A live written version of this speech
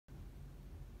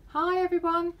Hi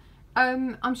everyone.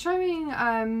 I'm showing,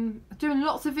 doing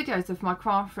lots of videos of my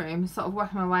craft room, sort of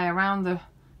working my way around the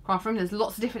craft room. There's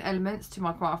lots of different elements to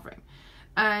my craft room,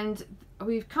 and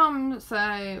we've come,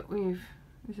 so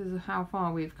this is how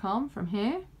far we've come from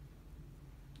here,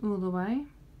 all the way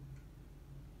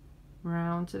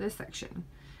round to this section.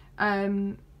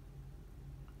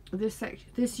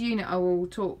 This unit I will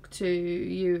talk to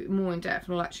you more in depth,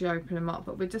 and I'll actually open them up,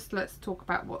 but let's talk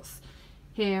about what's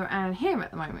here and here at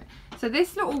the moment. So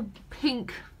this little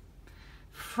pink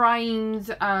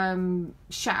framed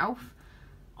shelf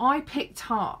I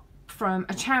picked up from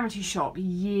a charity shop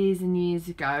years and years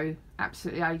ago,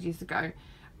 absolutely ages ago.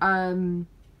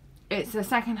 It's a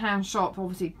second-hand shop.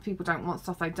 Obviously people don't want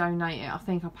stuff, they donate it. I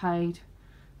think I paid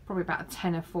probably about a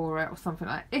tenner for it or something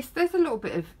like that. There's a little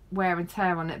bit of wear and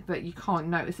tear on it, but you can't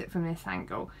notice it from this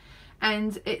angle,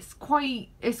 and it's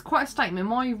quite a statement.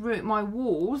 My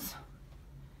walls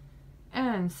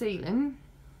and ceiling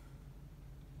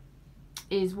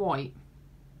is white,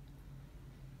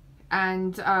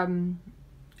 and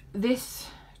this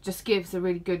just gives a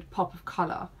really good pop of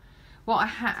colour. What I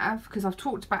have, because I've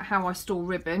talked about how I store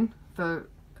ribbon for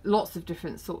lots of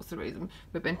different sorts of ribbon,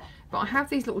 but I have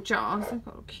these little jars. They've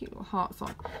got cute little hearts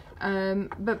on,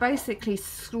 but basically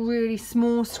really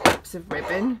small scraps of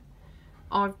ribbon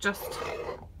I've just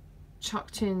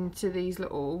chucked into these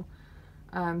little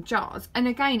jars. And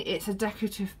again, it's a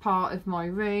decorative part of my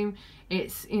room.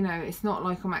 It's, you know, it's not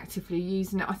like I'm actively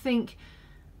using it. I think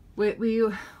we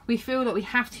feel that we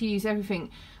have to use everything,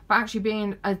 but actually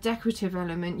being a decorative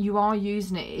element, you are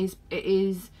using it.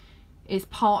 It's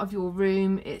part of your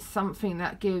room. It's something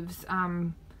that gives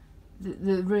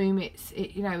the room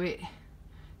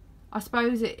I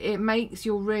suppose it makes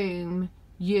your room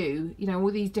you know, all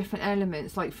these different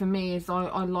elements. Like for me, is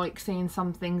I like seeing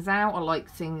some things out, I like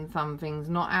seeing some things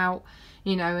not out,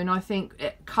 you know, and I think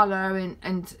colour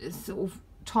and sort of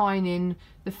tying in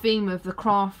the theme of the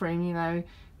craft room, you know,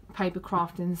 paper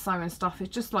crafting, sewing stuff, it's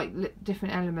just like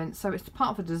different elements, so it's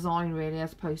part of a design really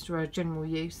as opposed to a general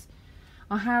use.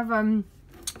 I have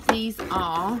these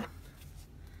are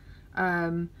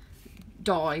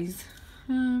dies.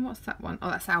 What's that one? Oh,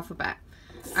 that's alphabet.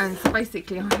 And so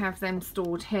basically I have them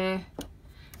stored here.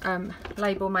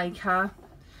 Label maker.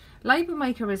 Label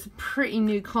maker is a pretty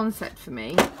new concept for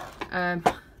me.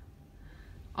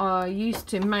 I used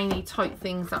to mainly type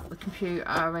things up the computer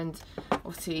and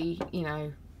obviously, you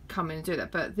know, come in and do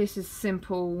that, but this is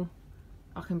simple.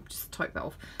 I can just type that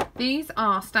off. These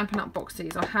are Stampin' Up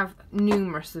boxes. I have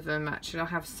numerous of them actually. I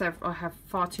have several. I have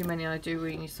far too many, and I do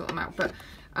really sort them out, but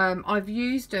I've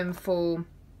used them for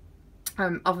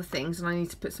other things, and I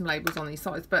need to put some labels on these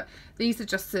sides, but these are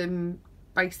just some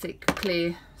basic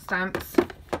clear stamps.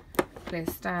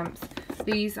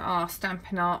 These are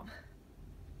Stampin' Up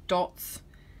dots.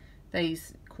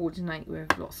 These coordinate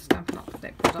with lots of Stampin' Up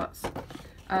their products.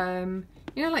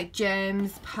 You know, like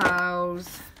gems,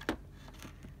 pearls,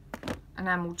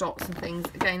 enamel dots and things.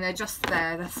 Again, they're just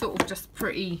there. They're sort of just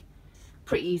pretty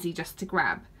easy just to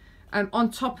grab. On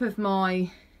top of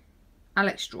my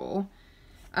Alex drawer,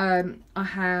 I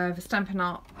have a Stampin'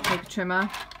 Up paper trimmer,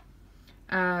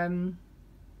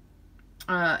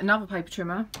 another paper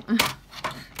trimmer, and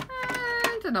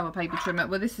another paper trimmer.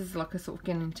 Well, this is like a sort of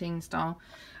guillotine style.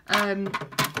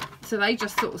 So they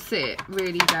just sort of sit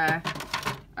really there.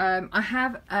 I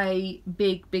have a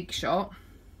big shot,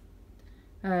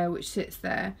 which sits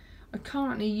there. I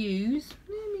currently use,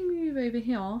 let me move over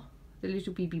here, the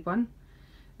little BB one,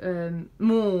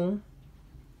 more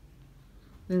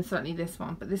than certainly this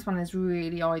one, but this one is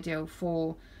really ideal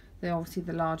for obviously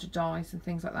the larger dies and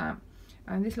things like that.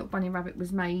 And this little bunny rabbit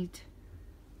was made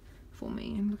for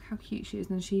me, and look how cute she is,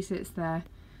 and she sits there.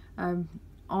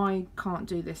 I can't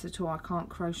do this at all. I can't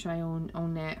crochet or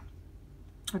knit.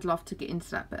 I'd love to get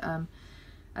into that, but a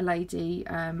lady,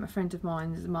 a friend of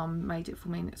mine's mum made it for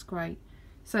me, and it's great.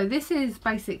 So this is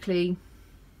basically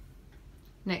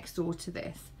next door to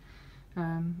this.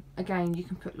 Again, you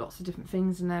can put lots of different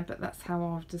things in there, but that's how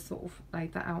I've just sort of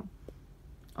laid that out.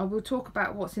 I will talk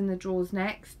about what's in the drawers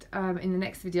next, in the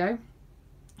next video.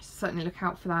 Certainly look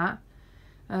out for that.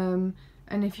 And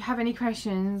if you have any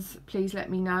questions, please let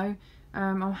me know.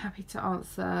 I'm happy to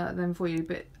answer them for you.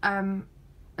 But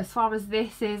as far as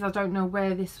this is, I don't know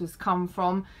where this was come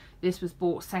from. This was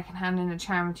bought secondhand in a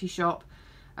charity shop.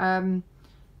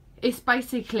 It's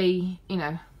basically, you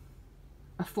know,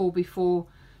 a 4x4,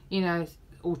 you know,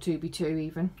 or 2x2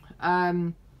 even,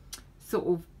 sort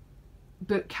of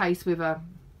bookcase with a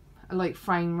like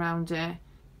frame around it.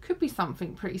 Could be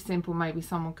something pretty simple, maybe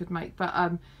someone could make, but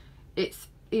it's,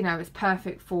 you know, it's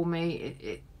perfect for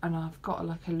me. And I've got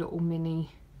like a little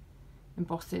mini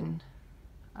embossing,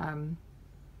 I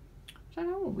don't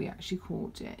know what we actually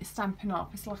called it. It's Stampin'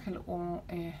 Up. It's like a little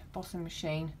embossing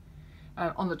machine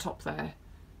on the top there.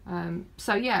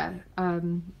 So yeah,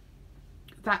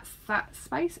 that's that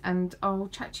space, and I'll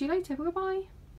chat to you later. Bye bye.